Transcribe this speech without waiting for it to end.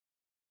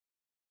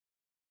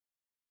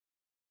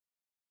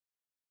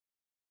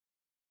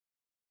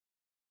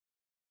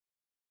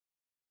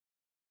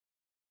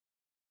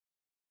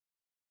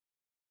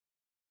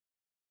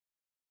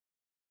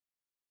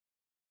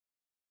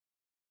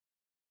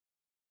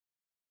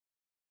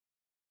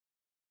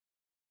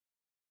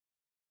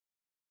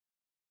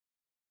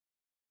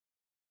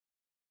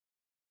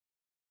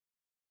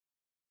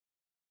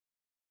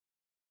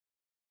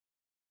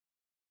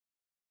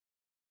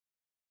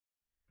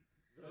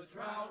The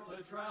trout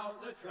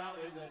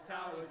in the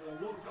towers, the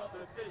wolves dropped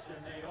the fish and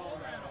they all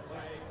ran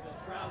away. The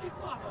trout he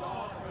flopped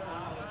off for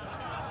hours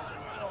and hours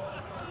and so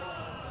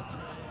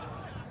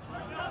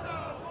another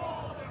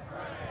wall to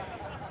pray.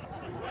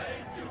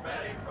 Two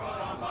weddings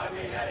brought on by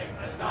beheadings,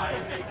 and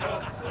night he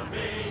cooks for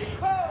me.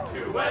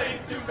 Two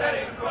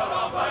weddings brought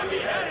on by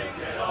beheadings,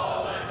 yet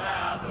all is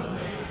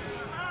happily.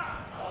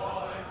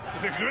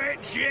 The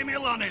great Jamie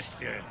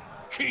Lannister,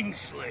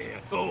 Kingslayer,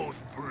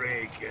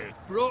 Oathbreaker,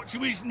 brought to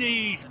his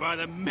knees by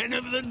the men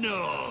of the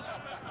North.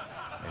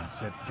 And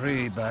set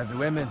free by the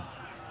women.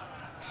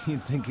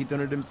 You'd think he'd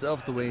done it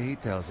himself the way he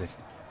tells it.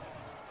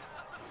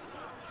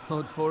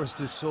 Lord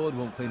Forrester's sword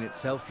won't clean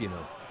itself, you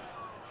know.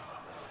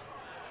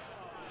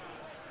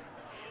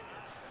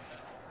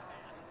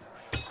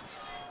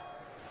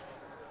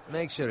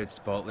 Make sure it's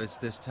spotless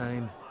this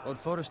time. Lord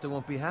Forrester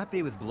won't be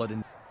happy with blood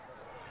and...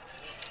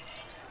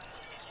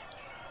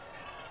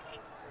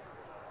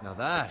 Now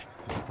that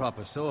is a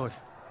proper sword.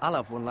 I'll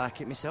have one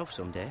like it myself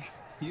someday.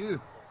 You'll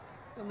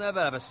never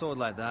have a sword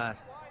like that.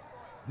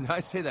 I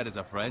say that as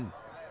a friend.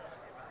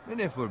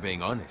 And if we're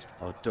being honest.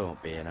 Oh,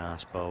 don't be an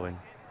arse, Bowen.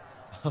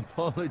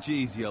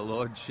 Apologies, your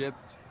lordship.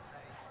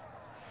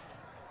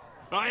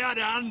 I had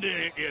a hand in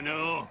it, you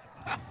know.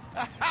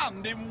 A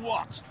hand in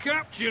what?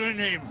 Capturing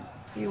him.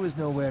 He was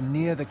nowhere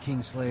near the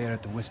Kingslayer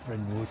at the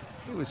Whispering Wood.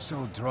 He was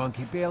so drunk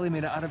he barely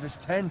made it out of his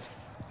tent.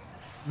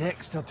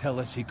 Next he'll tell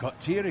us he caught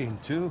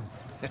Tyrion too.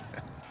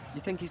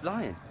 You think he's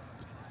lying?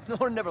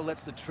 Nor never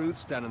lets the truth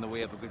stand in the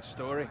way of a good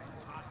story.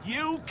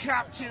 You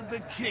captured the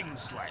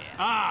Kingslayer?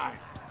 Aye.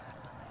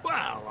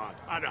 Well,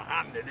 I had a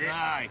hand in it.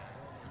 Aye.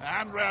 A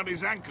hand round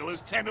his ankle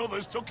as 10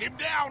 others took him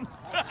down.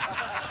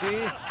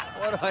 See?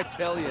 What did I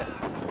tell you?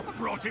 I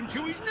brought him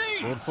to his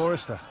knees. Lord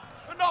Forrester.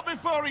 Not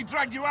before he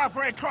dragged you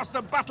halfway across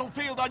the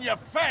battlefield on your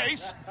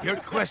face. You're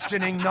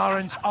questioning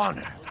Norrin's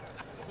honor.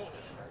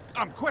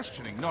 I'm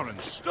questioning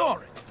Norrin's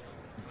story.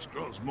 It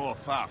grows more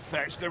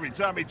far-fetched every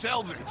time he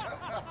tells it.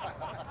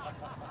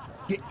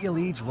 Get your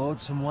liege lord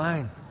some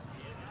wine.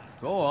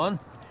 Go on.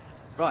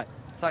 Right,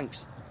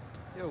 thanks.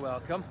 You're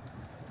welcome.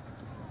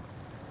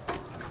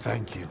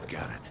 Thank you,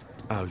 Garrett.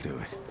 I'll do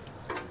it.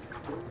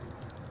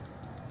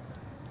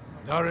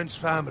 Norrin's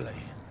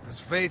family has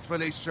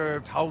faithfully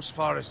served House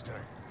Forrester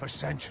for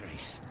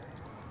centuries.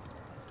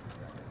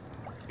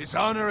 His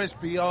honor is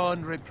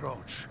beyond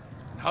reproach,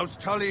 and House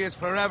Tully is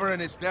forever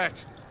in his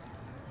debt.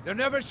 They've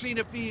never seen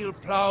a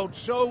field ploughed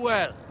so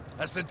well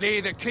as the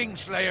day the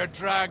Kingslayer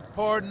dragged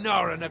poor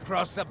Norrin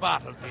across the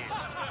battlefield.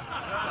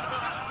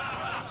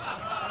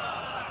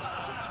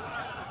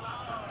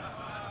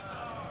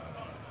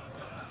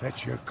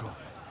 Fetch your cup.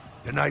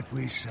 Tonight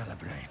we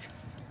celebrate.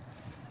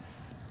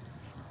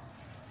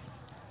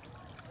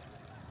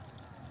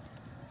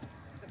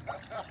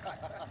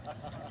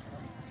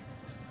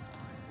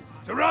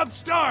 To Robb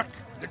Stark,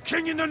 the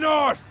King in the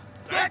North!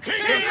 The King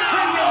in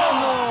the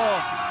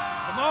North!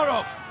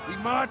 Tomorrow, we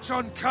march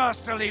on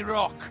Casterly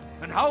Rock,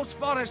 and House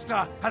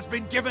Forrester has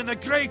been given the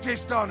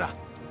greatest honor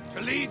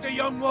to lead the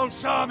Young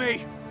Wolf's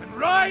army and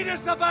ride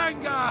as the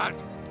vanguard!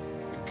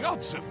 The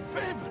gods have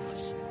favored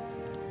us.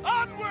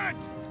 Onward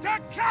to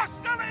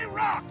Casterly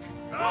Rock!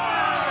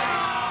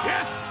 Aye!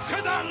 Death to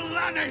the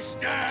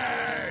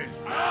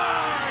Lannisters!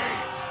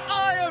 Aye!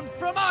 Iron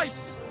from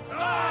ice!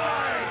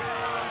 Aye!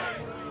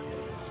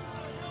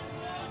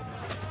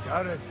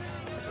 Garrett,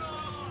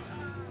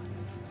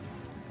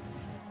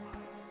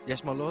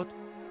 Yes, my lord?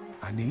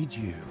 I need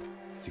you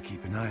to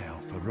keep an eye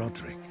out for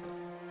Roderick.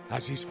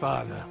 As his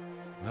father,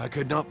 I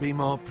could not be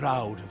more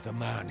proud of the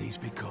man he's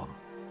become.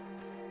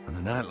 On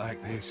a night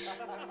like this,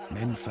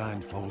 men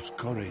find false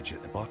courage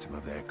at the bottom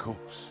of their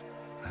cups.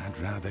 I'd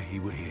rather he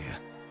were here.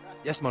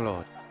 Yes, my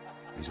lord.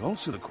 There's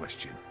also the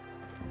question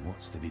of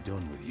what's to be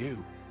done with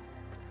you.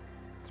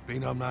 It's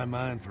been on my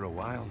mind for a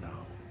while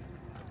now.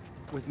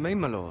 With me,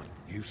 my lord?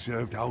 You've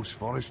served House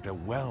Forrester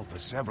well for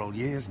several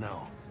years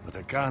now, but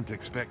I can't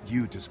expect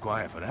you to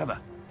squire forever.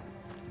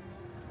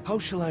 How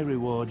shall I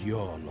reward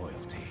your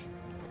loyalty?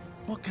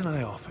 What can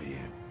I offer you?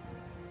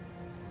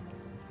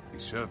 You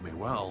served me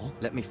well.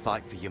 Let me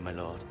fight for you, my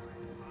lord.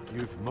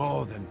 You've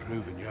more than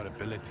proven your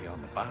ability on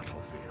the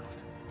battlefield.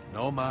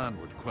 No man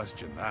would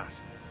question that.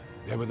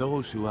 There were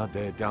those who had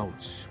their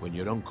doubts when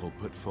your uncle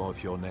put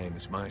forth your name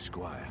as my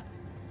squire.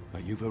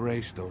 But you've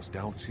erased those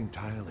doubts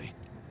entirely.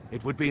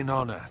 It would be an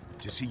honor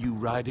to see you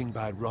riding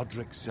by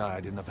Roderick's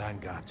side in the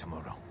vanguard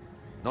tomorrow.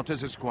 Not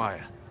as a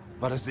squire,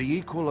 but as the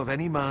equal of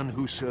any man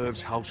who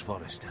serves House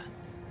Forrester.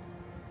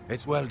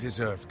 It's well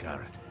deserved,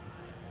 Garrett.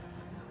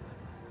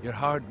 Your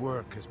hard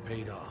work has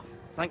paid off.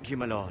 Thank you,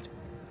 my lord.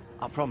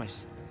 I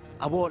promise.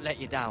 I won't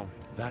let you down.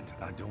 That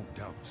I don't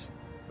doubt.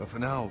 But for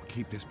now,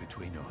 keep this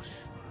between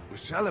us. We're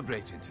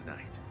celebrating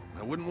tonight.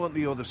 I wouldn't want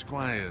the other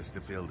squires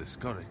to feel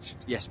discouraged.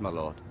 Yes, my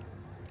lord.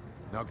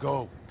 Now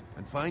go,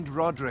 and find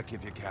Roderick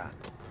if you can.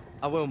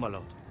 I will, my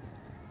lord.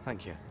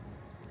 Thank you.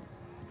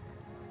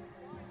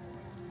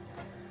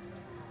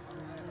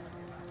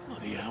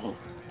 Bloody hell.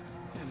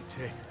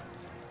 Empty.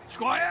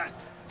 Squire,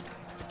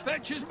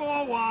 fetch us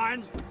more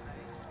wine.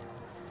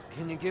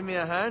 Can you give me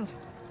a hand?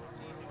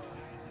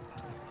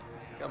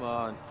 Come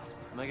on.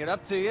 Make it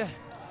up to you.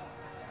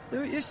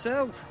 Do it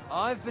yourself.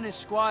 I've been a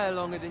squire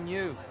longer than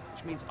you,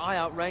 which means I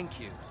outrank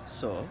you.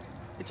 So?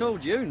 He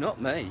told you,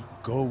 not me.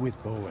 Go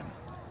with Bowen.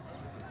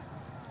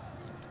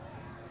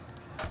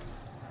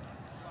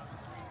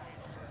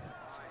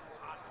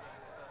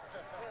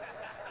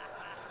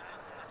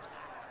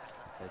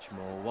 Fetch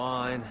more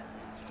wine,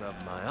 scrub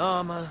my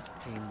armor,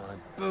 clean my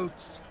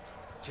boots.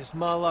 Just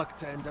my luck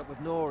to end up with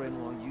Norin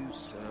while you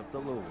serve the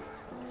Lord.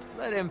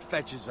 Let him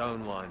fetch his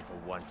own wine for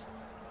once.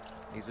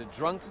 He's a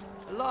drunk,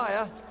 a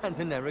liar, and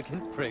an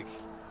arrogant prick.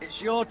 It's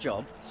your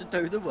job to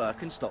do the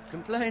work and stop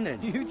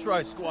complaining. You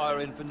try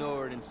squiring for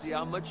Norin and see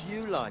how much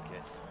you like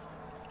it.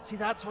 See,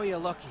 that's why you're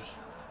lucky.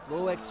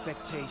 Low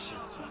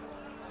expectations.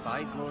 If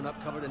I'd grown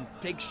up covered in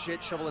pig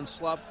shit, shovel and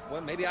slop,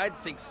 well, maybe I'd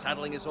think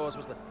saddling his horse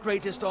was the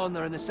greatest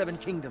honour in the Seven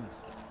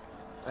Kingdoms.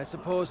 I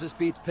suppose this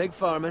beats pig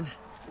farming.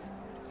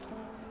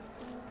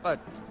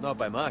 But not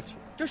by much.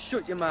 Just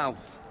shut your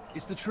mouth.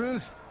 It's the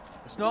truth.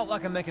 It's not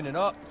like I'm making it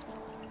up.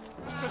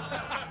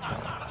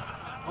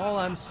 All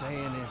I'm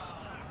saying is,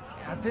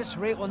 at this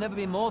rate we'll never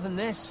be more than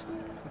this,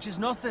 which is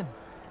nothing.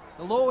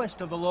 The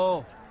lowest of the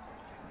low.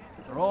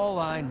 For all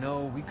I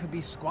know, we could be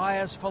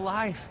squires for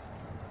life.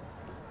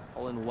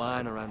 All in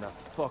wine around a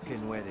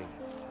fucking wedding.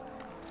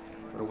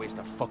 What a waste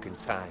of fucking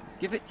time.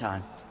 Give it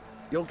time.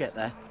 You'll get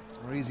there.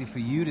 More easy for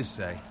you to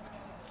say.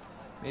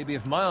 Maybe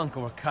if my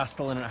uncle were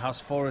castellan at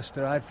House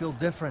Forrester, I'd feel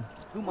different.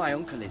 Who my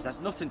uncle is has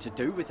nothing to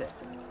do with it.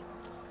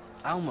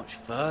 How much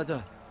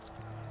further?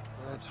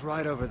 That's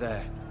right over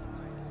there.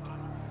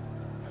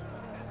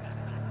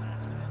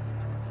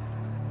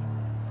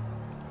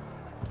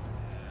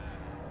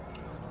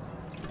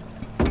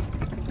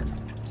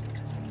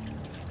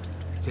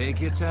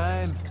 Take your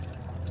time.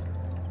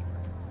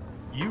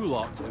 You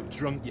lot have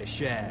drunk your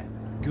share.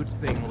 Good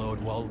thing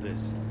Lord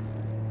Walder's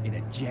in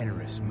a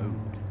generous mood.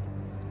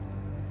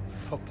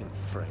 Fucking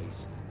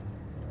phrase.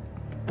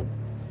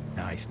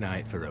 Nice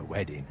night for a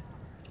wedding.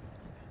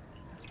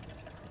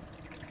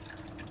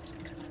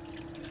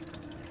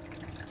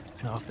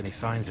 Not often he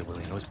finds a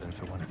willing husband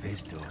for one of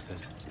his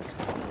daughters.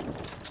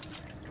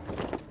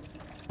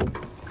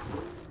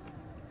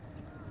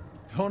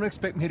 Don't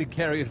expect me to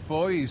carry it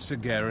for you, Sir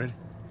Garrett.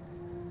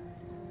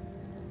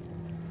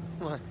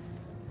 What?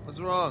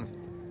 What's wrong?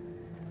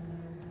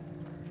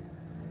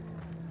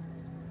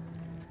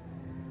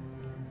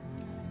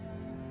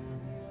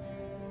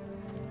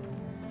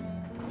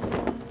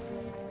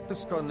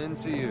 Just gotten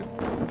into you.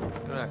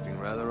 You're acting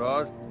rather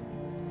odd.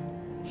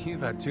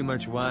 You've had too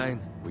much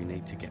wine. We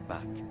need to get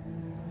back.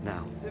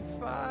 Now. They're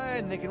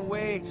fine, they can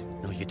wait.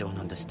 No, you don't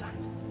understand.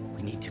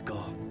 We need to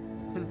go.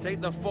 And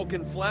take the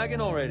fucking flagon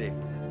already.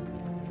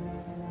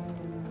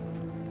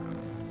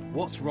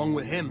 What's wrong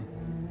with him?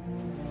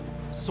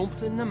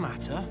 Something the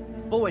matter?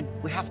 Bowen,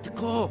 we have to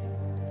go.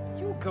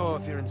 You go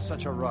if you're in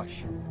such a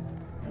rush.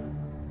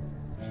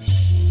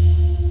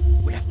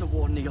 We have to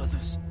warn the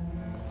others.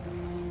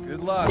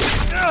 Good luck.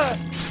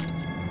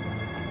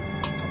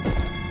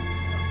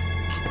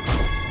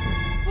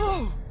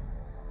 Oh!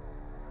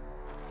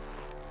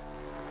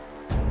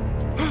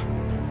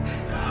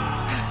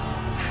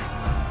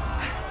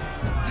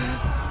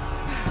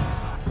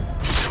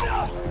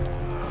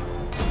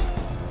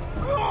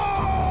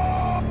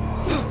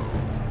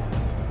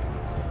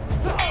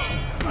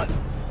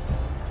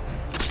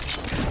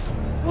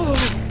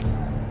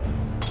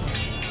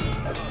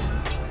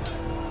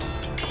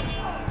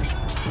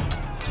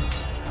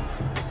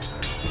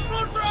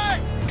 Run, Brad!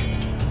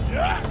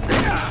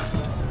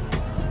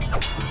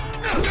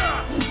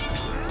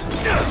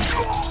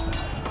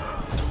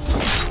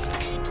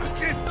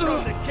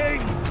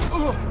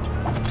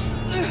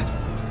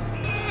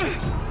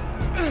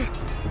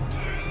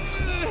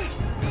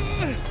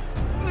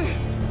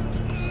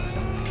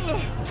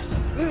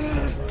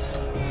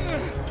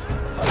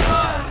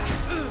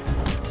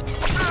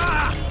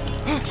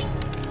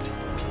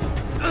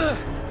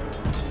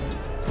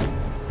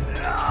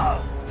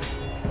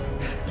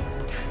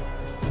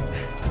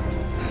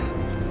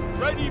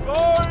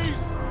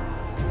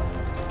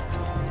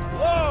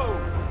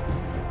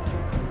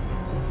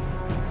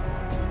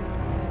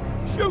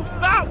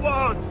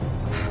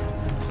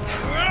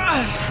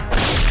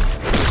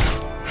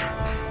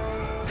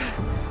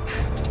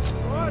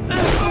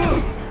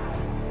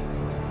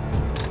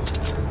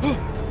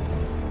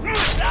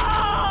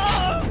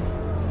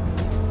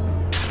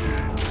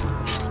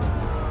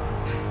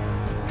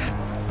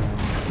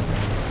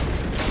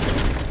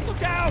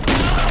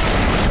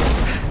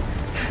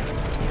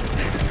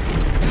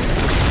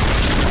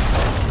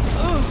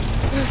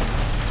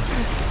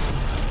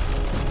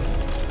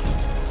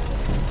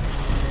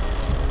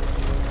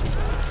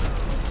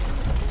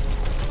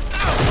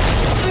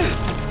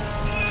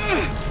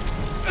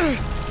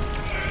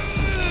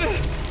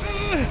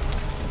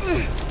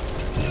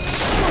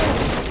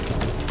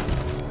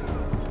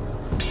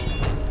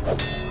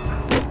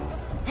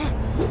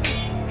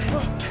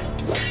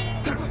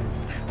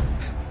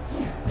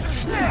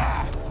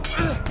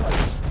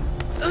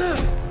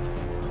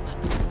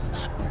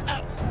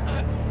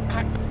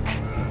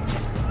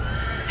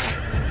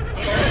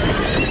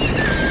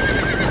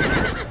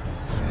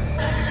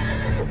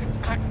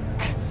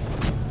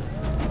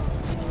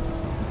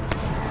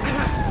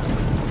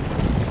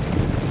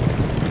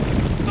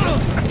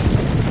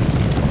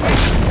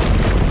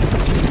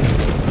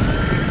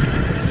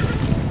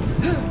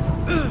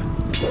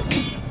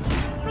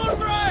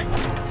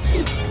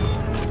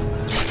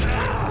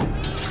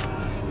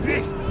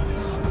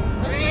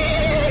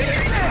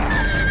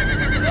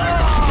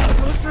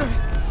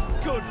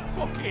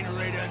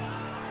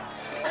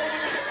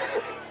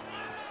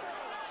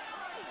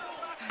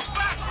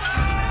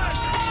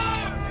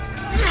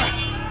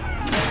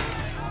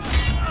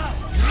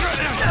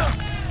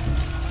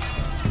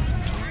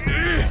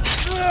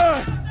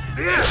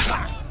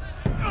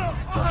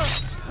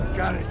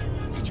 Garrett,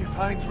 did you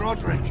find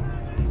Roderick?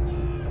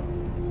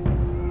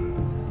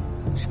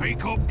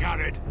 Speak up,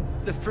 Garrett.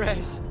 The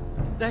Freys.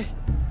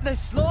 They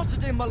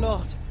slaughtered him, my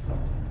lord.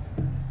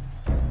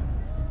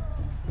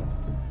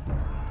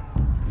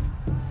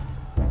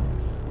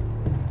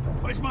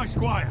 Where's my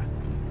squire?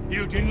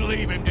 You didn't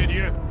leave him, did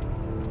you?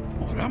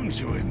 What happened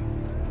to him?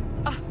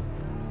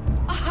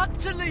 I had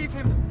to leave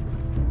him.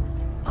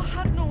 I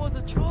had no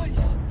other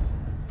choice.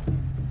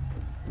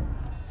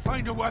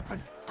 Find a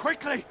weapon,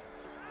 quickly!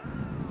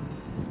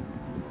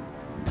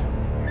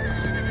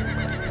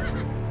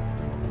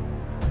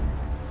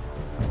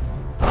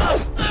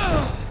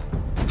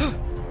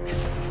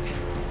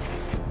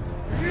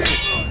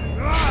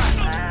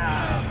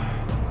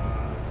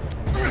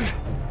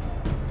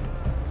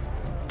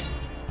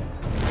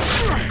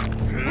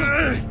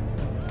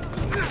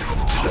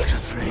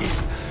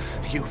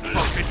 You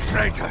fucking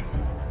traitor!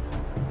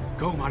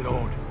 Go, my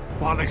lord,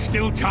 while there's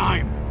still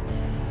time.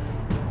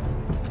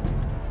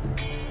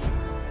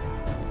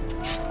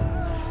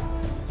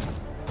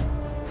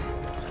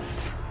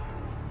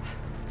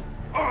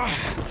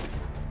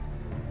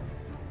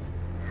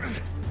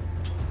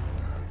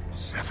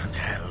 Seven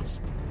hells.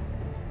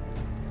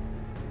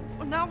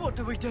 Well, now what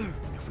do we do?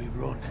 If we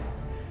run,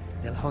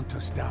 they'll hunt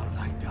us down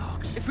like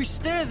dogs. If we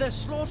stay, they'll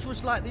slaughter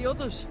us like the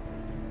others.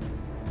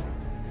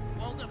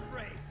 All the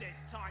phrase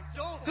says time.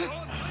 Don't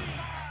run,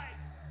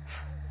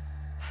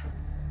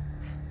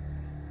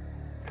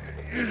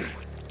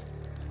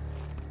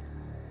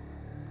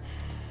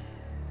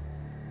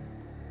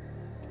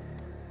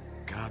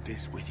 Guard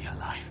this with your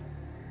life.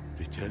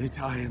 Return it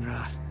to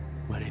Ironrath,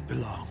 where it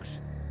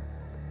belongs.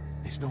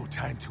 There's no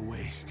time to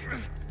waste.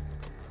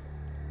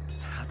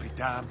 I'll be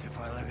damned if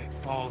I let it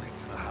fall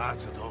into the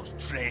hands of those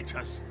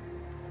traitors.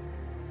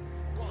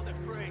 What the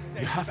phrase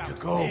says You have about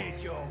to go.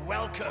 stage, you're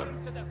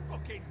welcome to the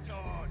fucking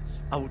torch.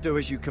 I will do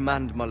as you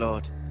command, my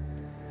lord.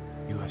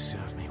 You have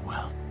served me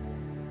well.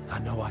 I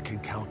know I can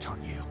count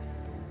on you.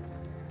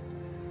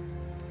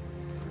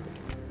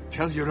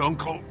 Tell your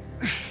uncle.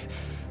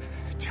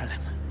 Tell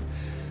him.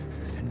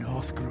 The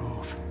North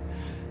Grove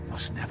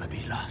must never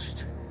be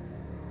lost.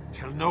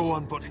 Tell no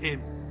one but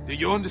him. Do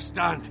you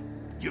understand?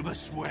 You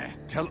must swear.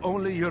 Tell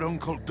only your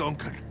Uncle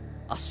Duncan.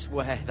 I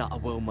swear that I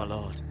will, my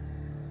lord.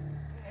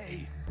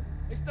 Hey,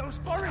 it's those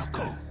foresters.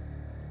 Go.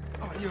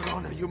 Oh, Your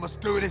Honor, you must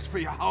do this for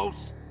your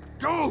house.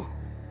 Go!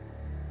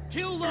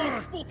 Kill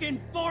those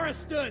fucking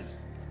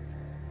foresters!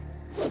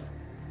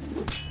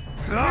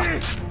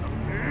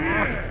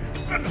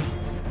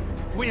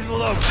 With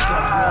love,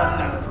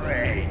 the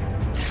fray.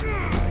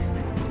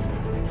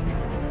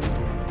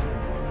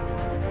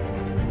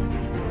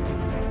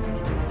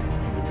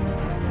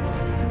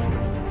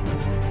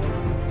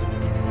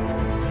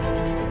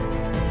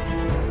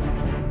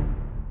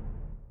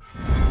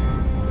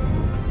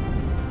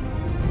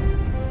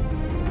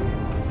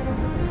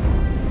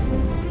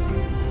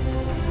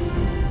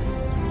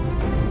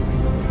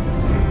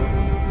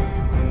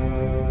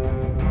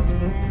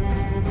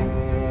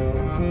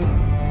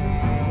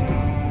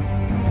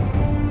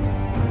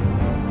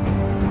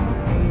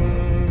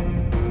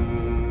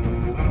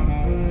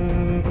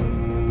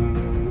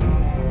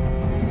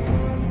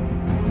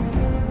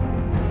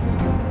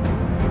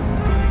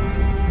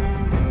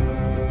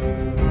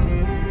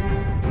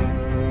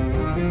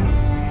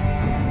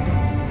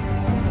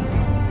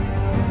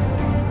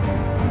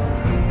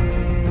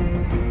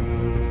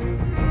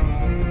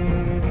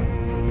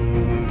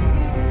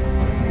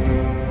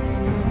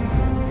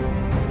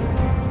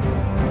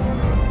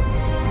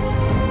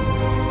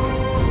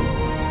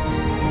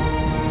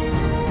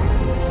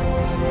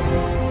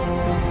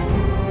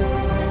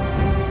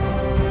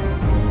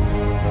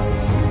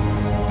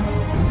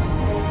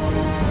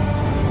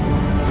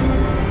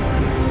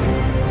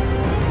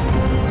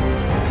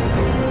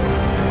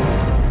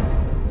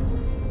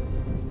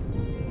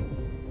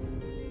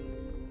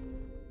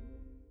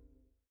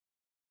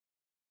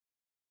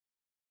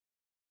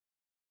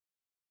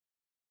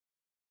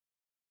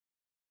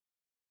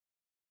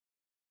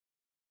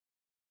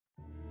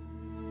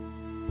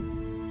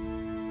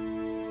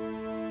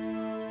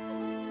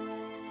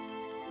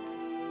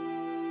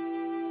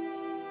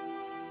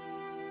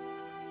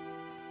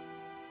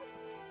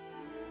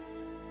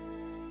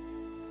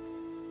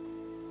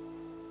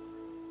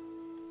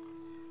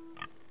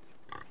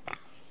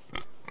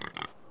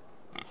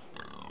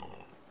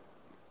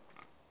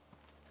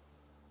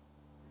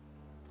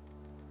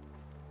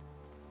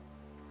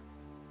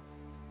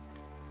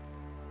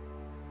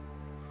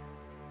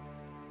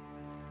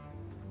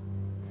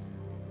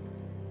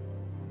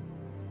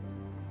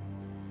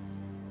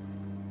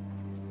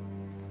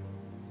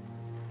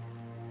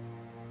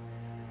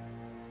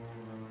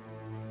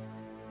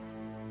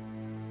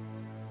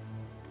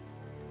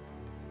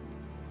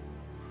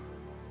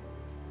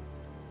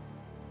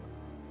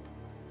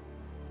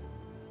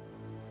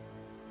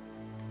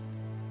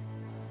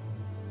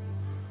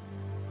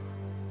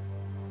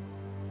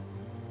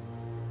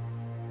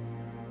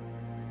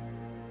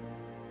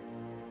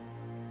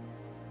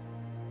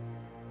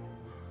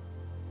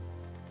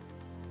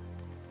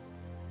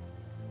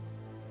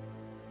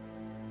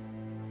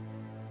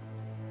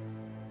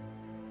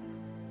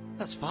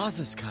 That's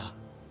Father's car.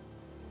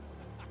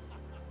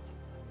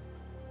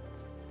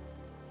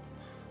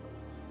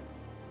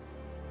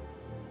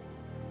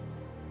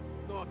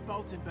 Lord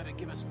Bolton better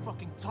give us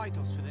fucking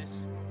titles for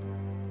this.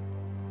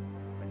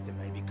 Winter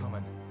may be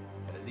coming,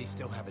 but at least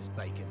he'll have his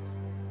bacon.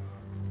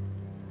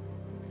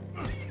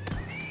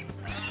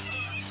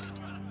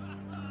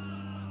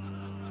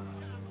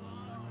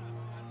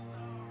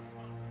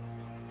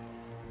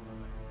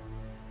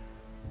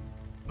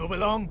 Move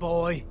along,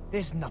 boy.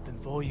 There's nothing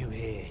for you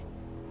here.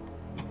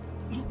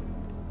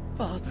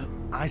 Father.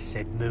 I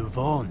said move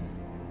on.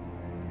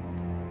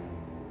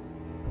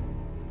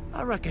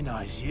 I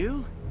recognize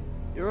you.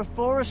 You're a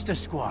Forester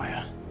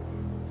squire.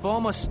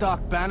 Former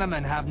Stark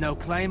bannermen have no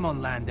claim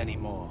on land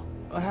anymore.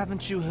 Or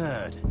haven't you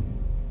heard?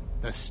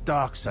 The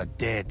Starks are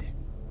dead.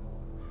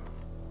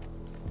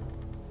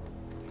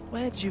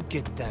 Where'd you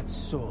get that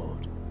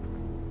sword?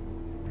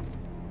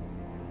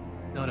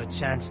 Not a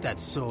chance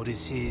that sword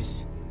is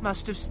his.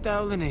 Must have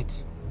stolen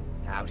it.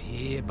 Out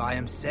here by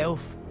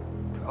himself.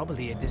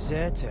 Probably a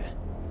deserter.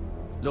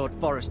 Lord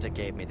Forrester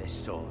gave me this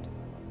sword.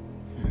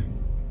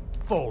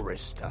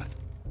 Forester.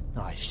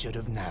 I should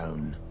have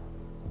known.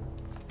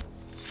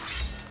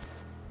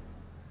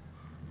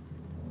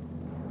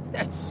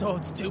 That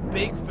sword's too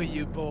big for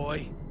you,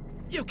 boy.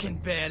 You can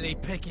barely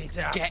pick it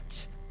up.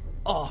 Get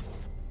off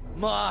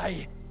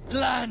my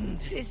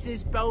land! This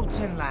is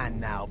Bolton land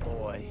now,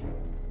 boy.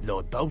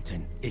 Lord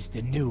Bolton is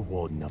the new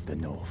Warden of the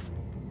North.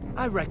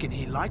 I reckon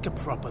he'd like a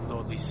proper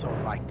lordly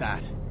sword like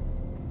that.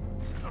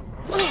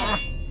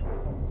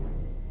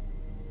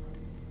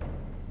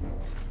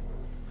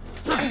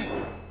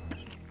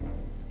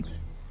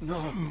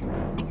 No.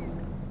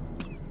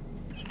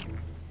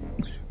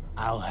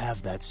 I'll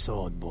have that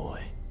sword,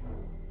 boy.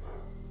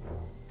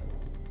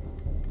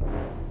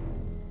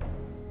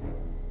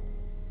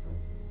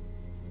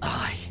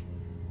 Aye.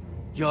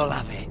 You'll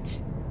have it.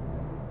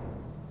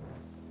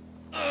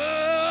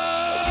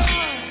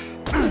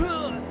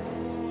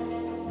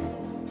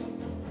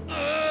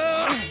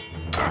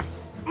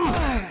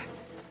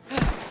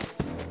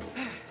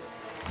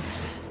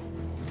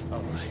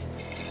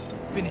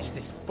 Finish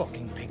this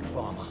fucking pig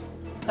farmer.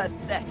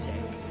 Pathetic.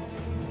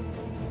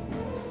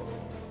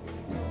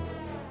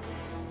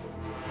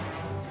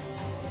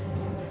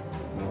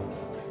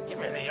 You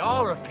really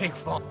are a pig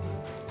farmer.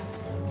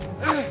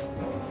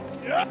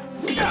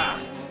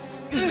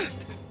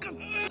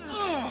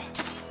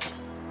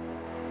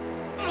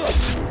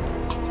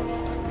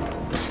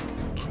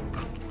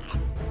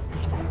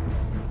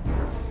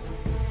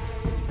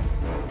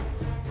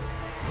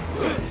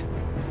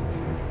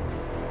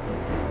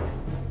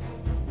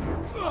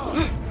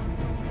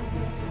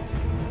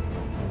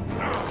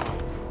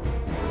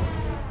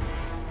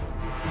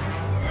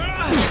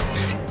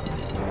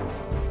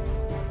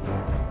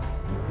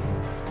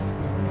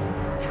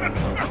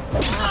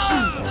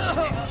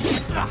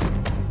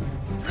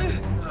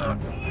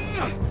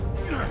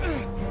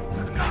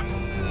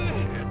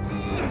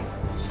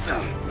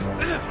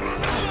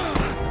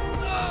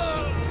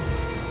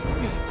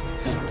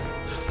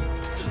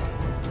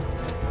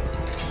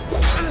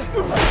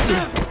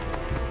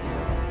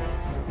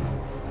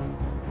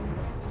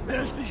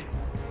 Mercy!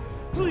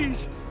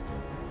 Please!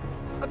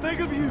 I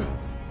beg of you!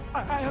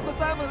 I have a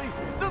family!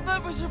 They'll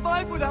never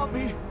survive without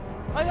me!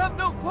 I have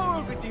no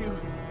quarrel with you!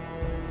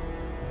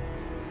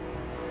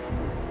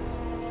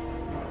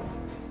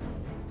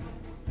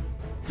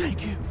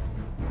 Thank you!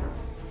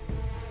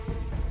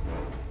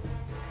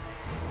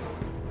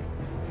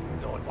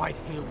 Lord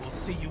Whitehill will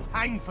see you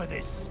hang for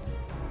this.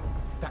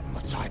 That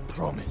much I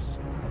promise.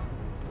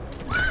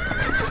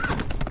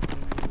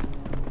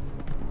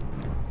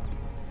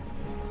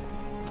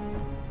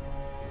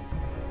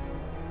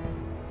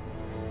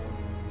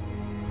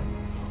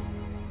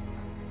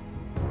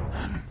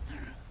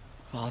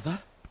 Father?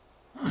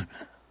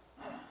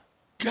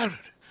 Garrett,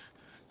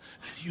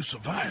 you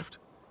survived.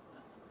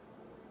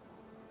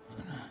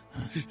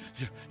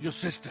 Your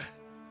sister.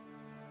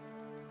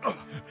 Oh,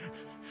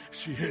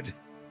 she hid.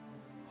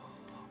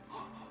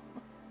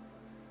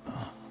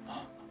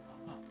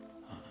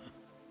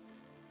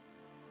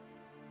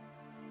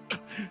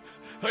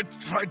 I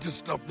tried to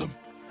stop them.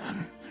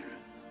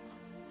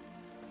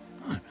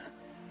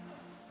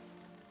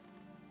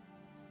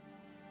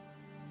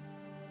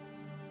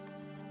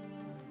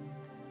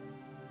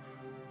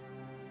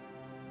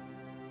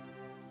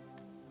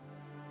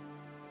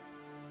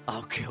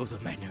 I'll kill the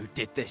men who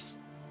did this.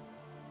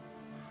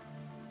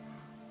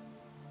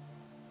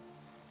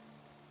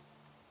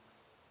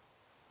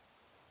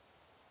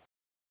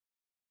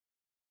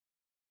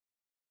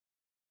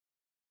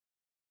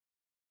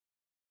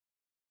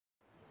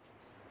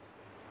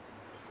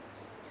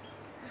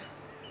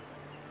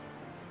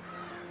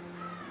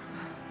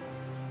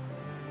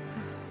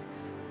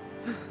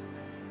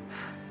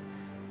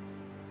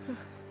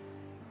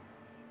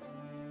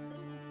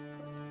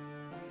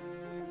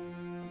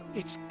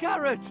 It's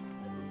Garrett!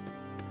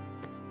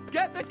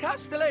 Get the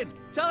Castellan!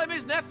 Tell him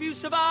his nephew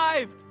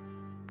survived!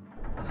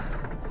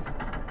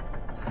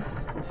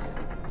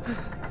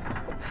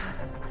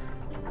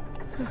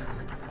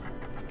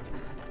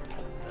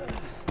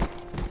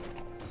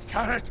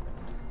 Garrett!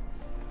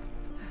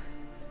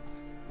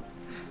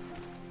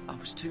 I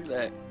was too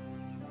late.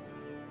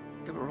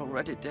 They were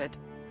already dead.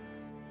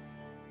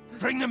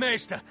 Bring the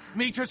maester!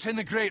 Meet us in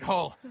the Great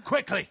Hall!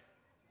 Quickly!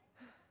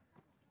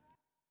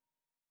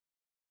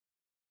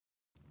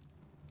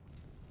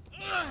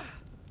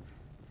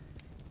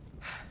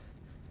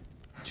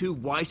 Two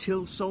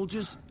Whitehill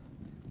soldiers?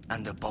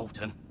 And a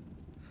Bolton.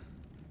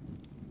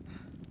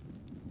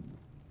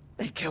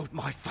 They killed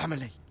my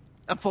family.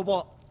 And for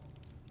what?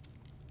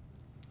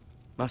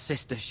 My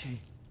sister,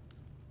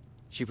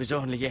 she was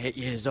only 8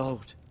 years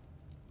old.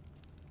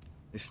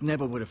 This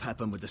never would have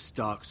happened with the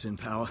Starks in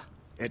power.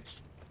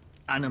 It's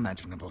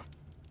unimaginable.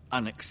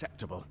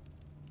 Unacceptable.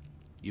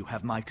 You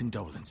have my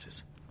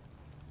condolences.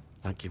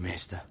 Thank you,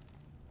 Maester.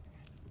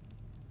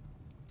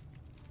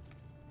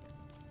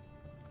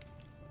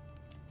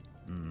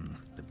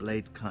 The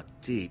blade cut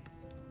deep,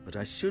 but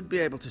I should be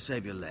able to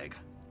save your leg.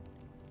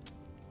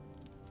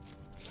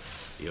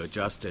 Your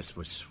justice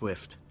was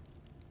swift.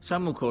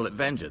 Some will call it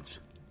vengeance.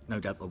 No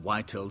doubt the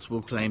Whitehills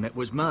will claim it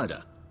was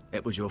murder.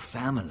 It was your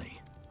family.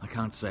 I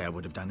can't say I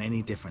would have done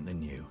any different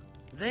than you.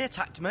 They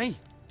attacked me.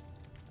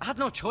 I had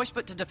no choice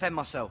but to defend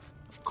myself.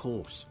 Of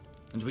course.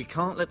 And we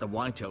can't let the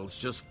Whitehills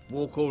just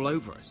walk all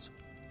over us.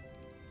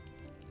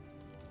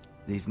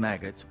 These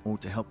maggots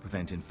ought to help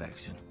prevent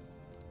infection.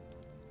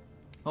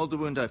 Hold the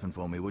wound open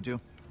for me, would you?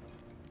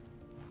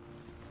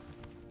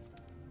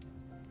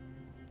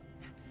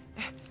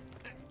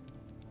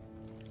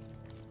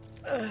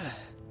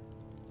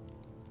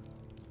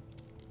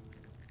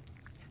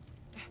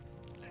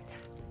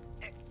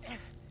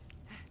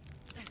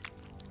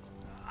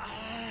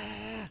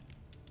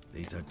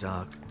 These are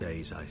dark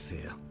days, I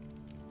fear.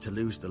 To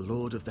lose the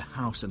lord of the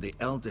house and the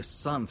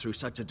eldest son through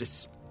such a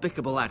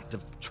despicable act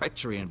of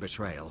treachery and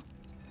betrayal.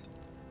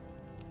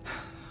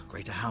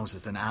 Greater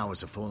houses than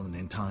ours have fallen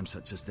in times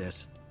such as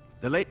this.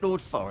 The late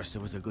Lord Forrester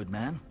was a good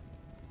man.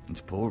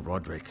 And poor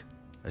Roderick.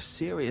 A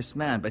serious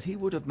man, but he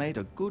would have made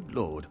a good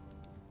lord.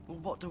 Well,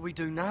 what do we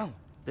do now?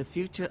 The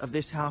future of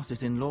this house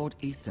is in Lord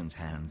Ethan's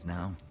hands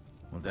now.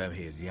 Although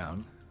he is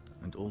young,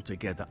 and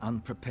altogether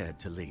unprepared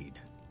to lead.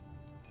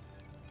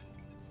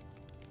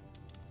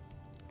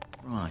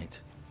 Right.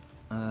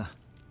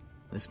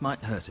 This might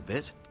hurt a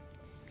bit.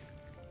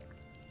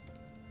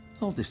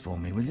 Hold this for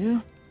me, will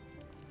you?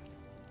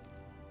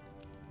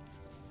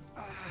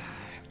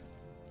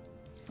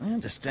 I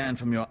understand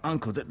from your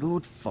uncle that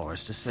Lord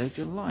Forrester saved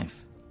your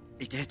life.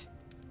 He did.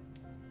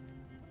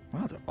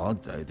 Rather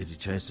odd, though, that he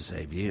chose to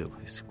save you,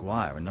 his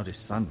squire, and not his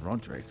son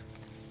Roderick.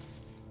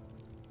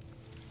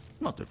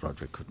 Not that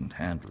Roderick couldn't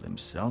handle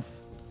himself.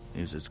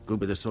 He was as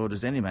good with a sword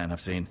as any man I've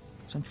seen.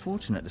 It's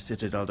unfortunate the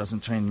Citadel doesn't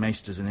train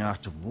maesters in the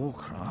art of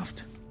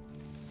warcraft.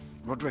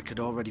 Roderick had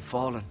already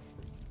fallen.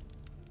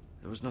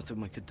 There was nothing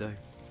we could do.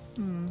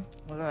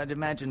 Although I'd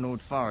imagine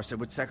Lord Forrester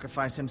would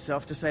sacrifice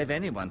himself to save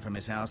anyone from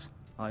his house,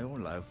 high or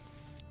low.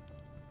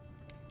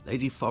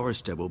 Lady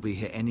Forrester will be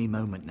here any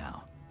moment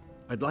now.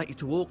 I'd like you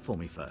to walk for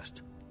me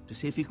first, to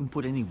see if you can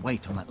put any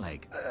weight on that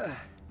leg.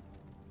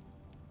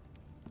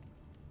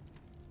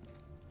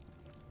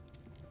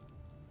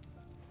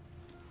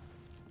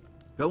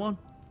 Go on.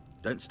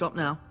 Don't stop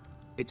now.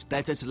 It's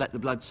better to let the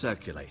blood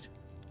circulate.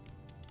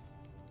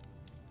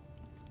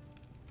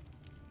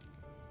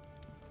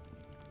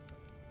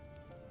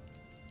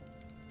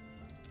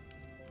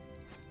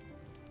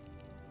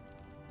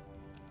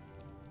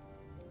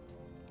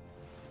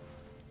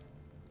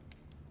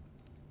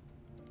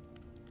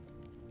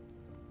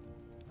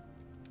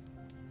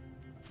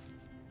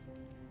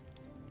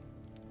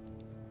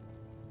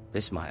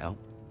 This might help.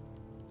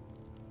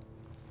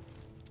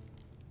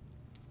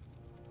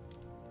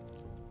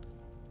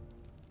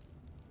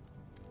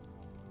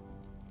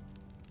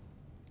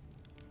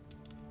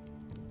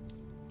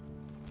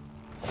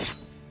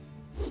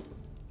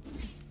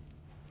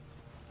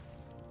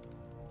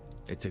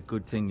 It's a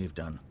good thing you've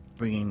done,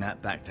 bringing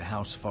that back to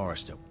House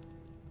Forrester.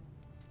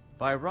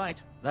 By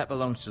right, that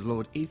belongs to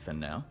Lord Ethan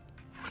now.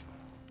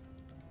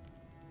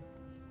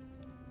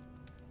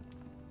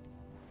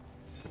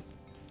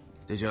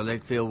 Does your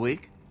leg feel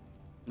weak?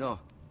 No.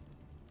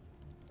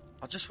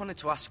 I just wanted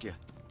to ask you.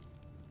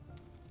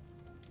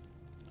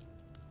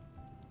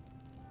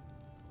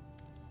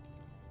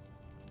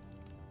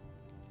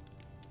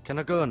 Can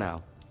I go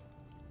now?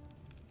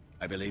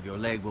 I believe your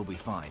leg will be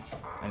fine.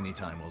 Only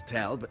time will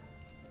tell, but...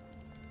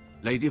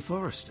 Lady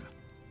Forrester.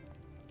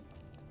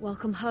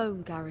 Welcome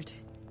home, Garrett.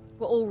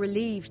 We're all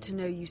relieved to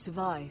know you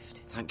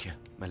survived. Thank you,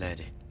 my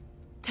lady.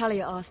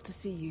 Talia asked to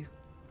see you.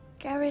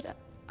 Garrett,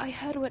 I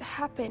heard what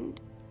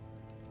happened.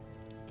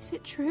 Is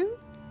it true?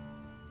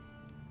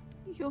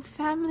 Your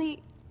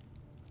family...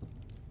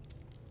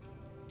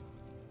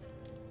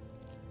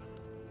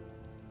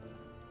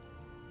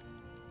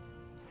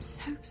 I'm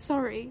so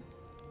sorry.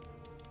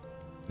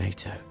 Me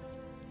too.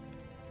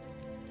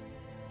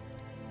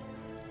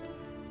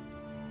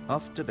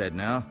 Off to bed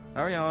now.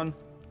 Hurry on.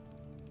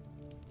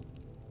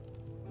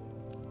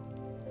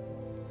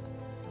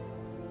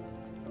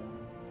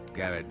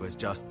 Garrett was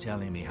just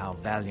telling me how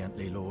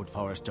valiantly Lord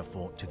Forrester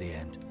fought to the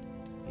end.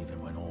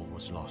 even when all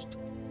was lost.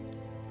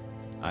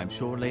 I'm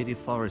sure Lady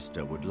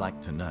Forrester would like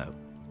to know.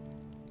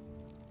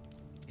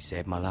 You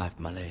saved my life,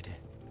 my lady.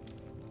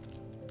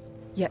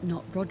 Yet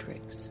not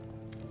Roderick's.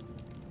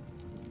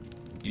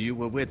 You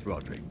were with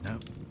Roderick, no?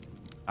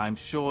 I'm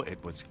sure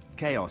it was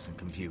chaos and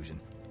confusion.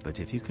 But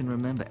if you can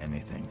remember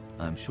anything,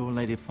 I'm sure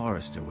Lady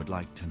Forrester would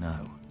like to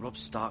know. Robb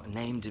Stark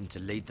named him to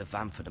lead the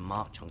van for the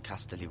march on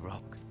Casterly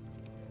Rock.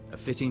 A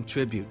fitting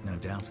tribute, no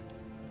doubt.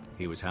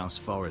 He was House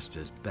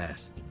Forrester's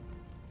best.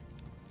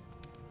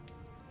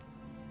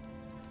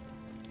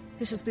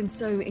 This has been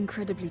so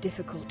incredibly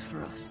difficult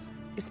for us,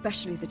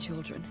 especially the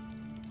children.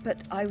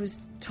 But I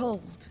was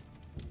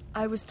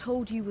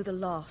told you were the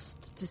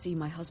last to see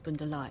my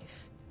husband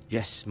alive.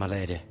 Yes, my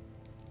lady.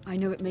 I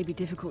know it may be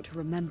difficult to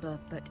remember,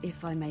 but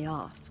if I may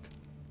ask,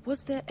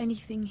 was there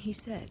anything he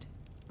said?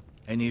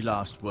 Any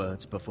last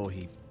words before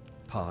he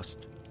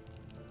passed?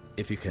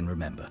 If you can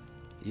remember.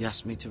 He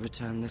asked me to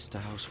return this to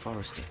House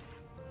Forrester.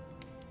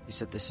 He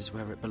said this is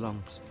where it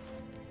belongs.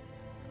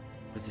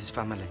 With his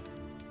family.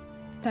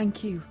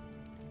 Thank you,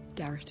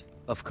 Garrett.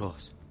 Of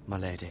course, my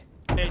lady.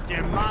 It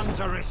demands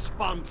a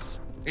response.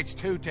 It's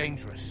too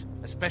dangerous,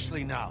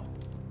 especially now.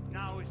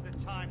 Now is the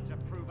time to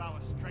prove our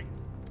strength.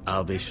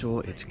 I'll be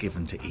sure it's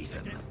given to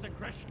Ethan.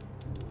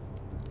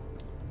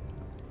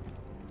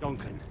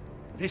 Duncan,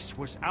 this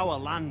was our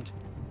land.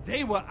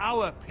 They were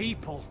our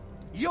people.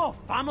 Your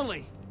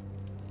family.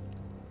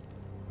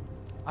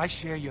 I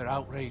share your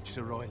outrage,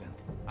 Sir Royland.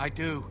 I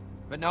do.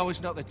 But now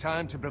is not the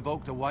time to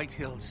provoke the White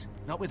Hills.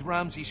 Not with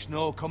Ramsay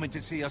Snow coming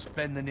to see us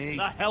bend the knee.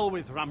 The hell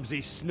with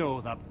Ramsay Snow,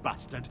 the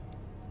bastard.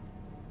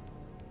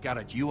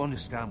 Garrett, you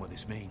understand what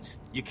this means.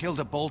 You killed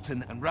a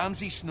Bolton, and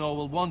Ramsay Snow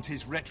will want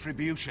his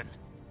retribution.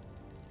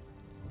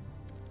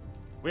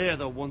 We're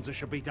the ones that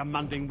should be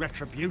demanding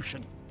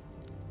retribution.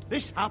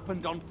 This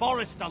happened on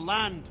Forrester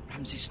land.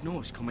 Ramsay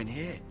Snow's coming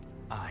here.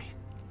 Aye.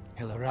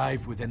 He'll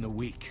arrive within the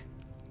week.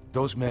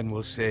 Those men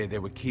will say they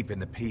were keeping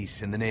the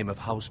peace in the name of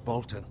House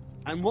Bolton.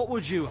 And what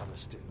would you have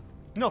us do?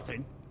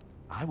 Nothing?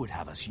 I would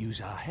have us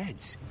use our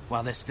heads,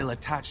 while they're still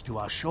attached to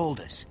our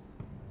shoulders.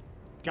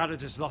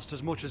 Garrett has lost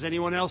as much as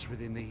anyone else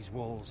within these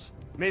walls.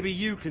 Maybe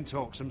you can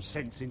talk some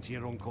sense into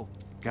your uncle.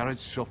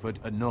 Garrett's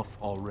suffered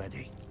enough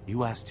already.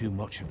 You ask too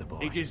much of the boy.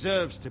 He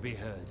deserves to be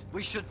heard.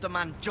 We should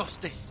demand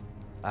justice.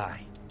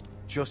 Aye.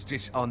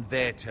 Justice on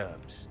their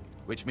terms,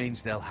 which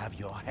means they'll have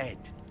your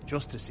head.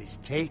 Justice is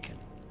taken,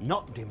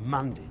 not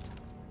demanded.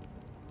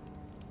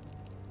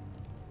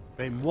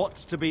 Then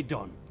what's to be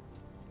done?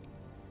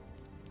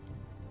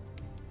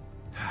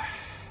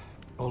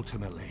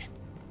 Ultimately,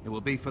 it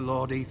will be for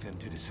Lord Ethan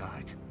to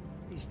decide.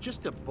 He's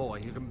just a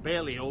boy who can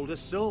barely hold a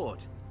sword.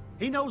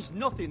 He knows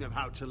nothing of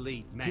how to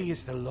lead men. He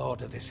is the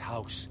lord of this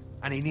house,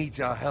 and he needs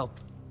our help.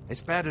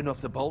 It's bad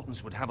enough the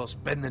Boltons would have us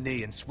bend the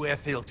knee and swear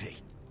fealty.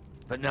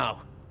 But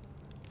now,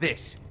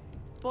 this.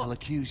 I'll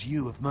accuse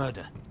you of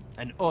murder,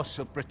 and us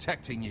of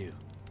protecting you.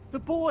 The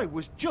boy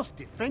was just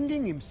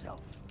defending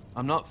himself.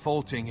 I'm not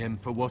faulting him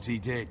for what he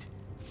did.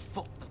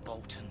 Fuck the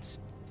Boltons.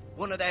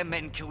 One of their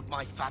men killed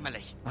my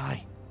family.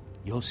 Aye.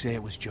 You'll say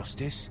it was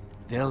justice.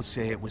 They'll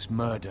say it was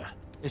murder.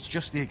 It's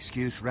just the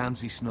excuse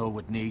Ramsay Snow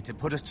would need to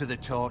put us to the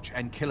torch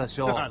and kill us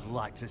all. I'd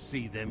like to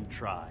see them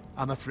try.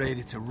 I'm afraid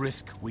it's a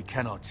risk we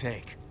cannot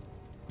take.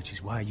 Which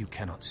is why you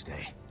cannot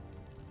stay.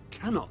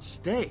 Cannot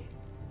stay?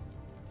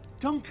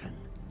 Duncan,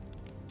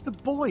 the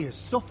boy has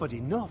suffered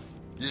enough.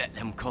 Let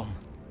them come.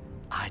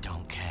 I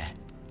don't care.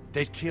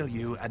 They'd kill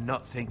you and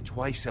not think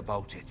twice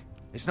about it.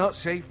 It's not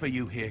safe for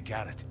you here,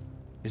 Garrett.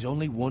 There's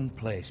only one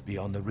place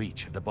beyond the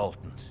reach of the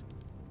Boltons.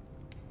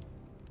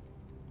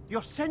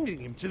 You're sending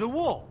him to the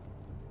wall?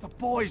 The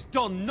boy's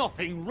done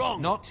nothing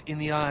wrong! Not in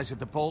the eyes of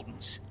the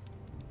Boltons.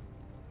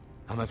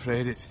 I'm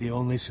afraid it's the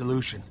only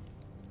solution.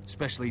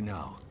 Especially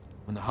now,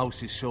 when the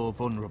house is so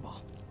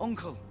vulnerable.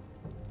 Uncle,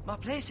 my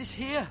place is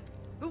here.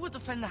 Who will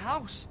defend the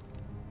house?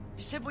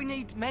 You said we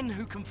need men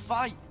who can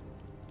fight.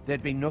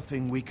 There'd be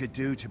nothing we could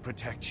do to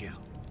protect you.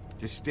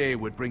 To stay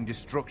would bring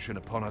destruction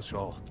upon us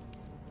all.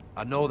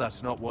 I know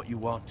that's not what you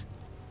want.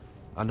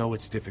 I know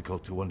it's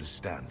difficult to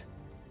understand.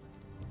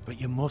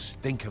 But you must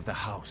think of the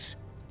house.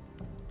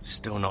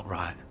 Still not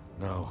right.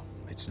 No,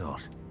 it's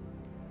not.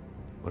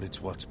 But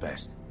it's what's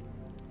best.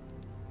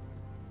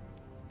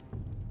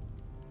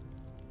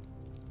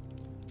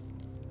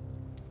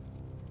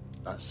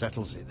 That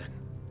settles it then.